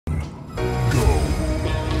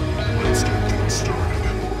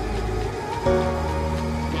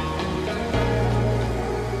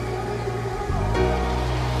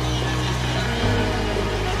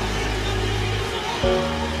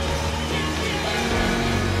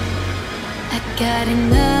got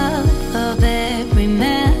enough of every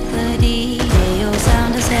melody. They all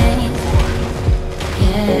sound the same.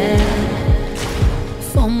 Yeah.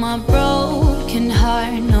 For my broken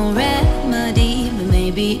heart, no remedy. But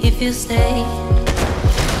maybe if you stay,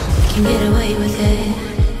 we can get away with it.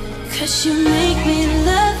 'Cause you make me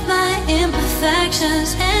love my imperfections,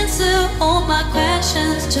 answer all my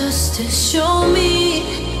questions, just to show me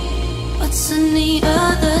what's on the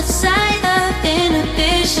other side of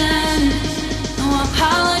inhibition. No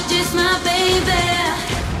apologies, my baby.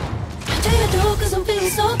 I do you do 'cause I'm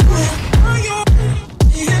feeling so good.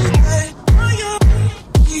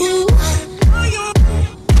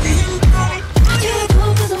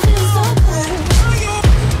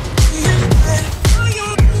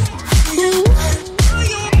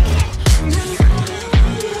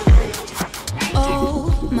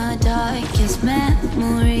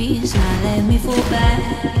 Memories now let me fall back.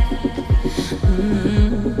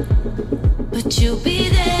 But you'll be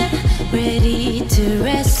there, ready to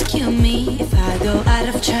rescue me if I go out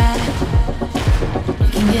of track. You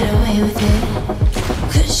can get away with it.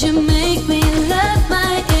 'Cause you make me love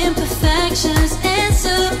my imperfections,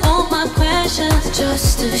 answer all my questions,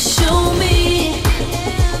 just to show me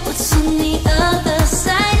what's on the other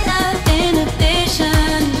side of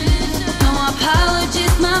inhibition. No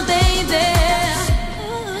apologies, my baby.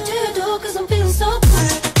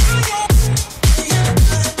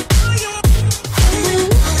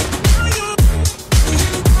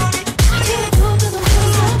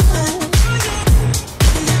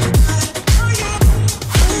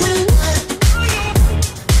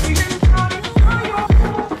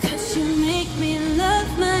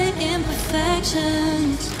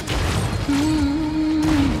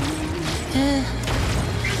 Yeah.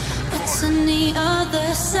 What's on the other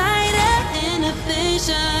side of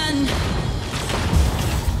inhibition?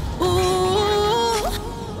 Ooh,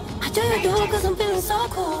 I do you do 'cause I'm feeling so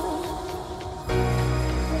cool.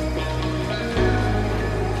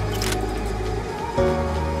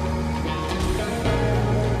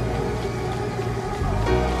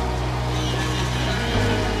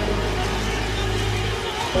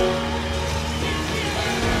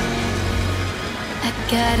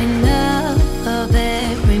 Got enough of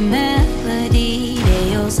every melody.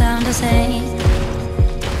 They all sound the same.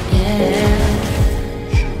 Yeah.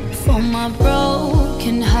 For my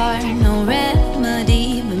broken heart, no remedy.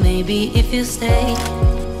 But maybe if you stay,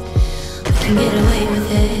 we can get away with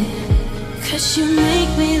it. 'Cause you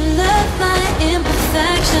make me love my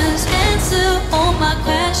imperfections, answer all my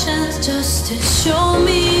questions, just to show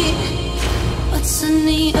me what's on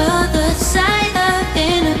the other side of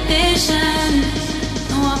inhibition.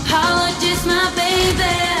 No apologies, my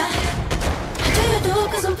baby. I do you do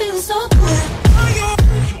 'cause I'm feeling so good.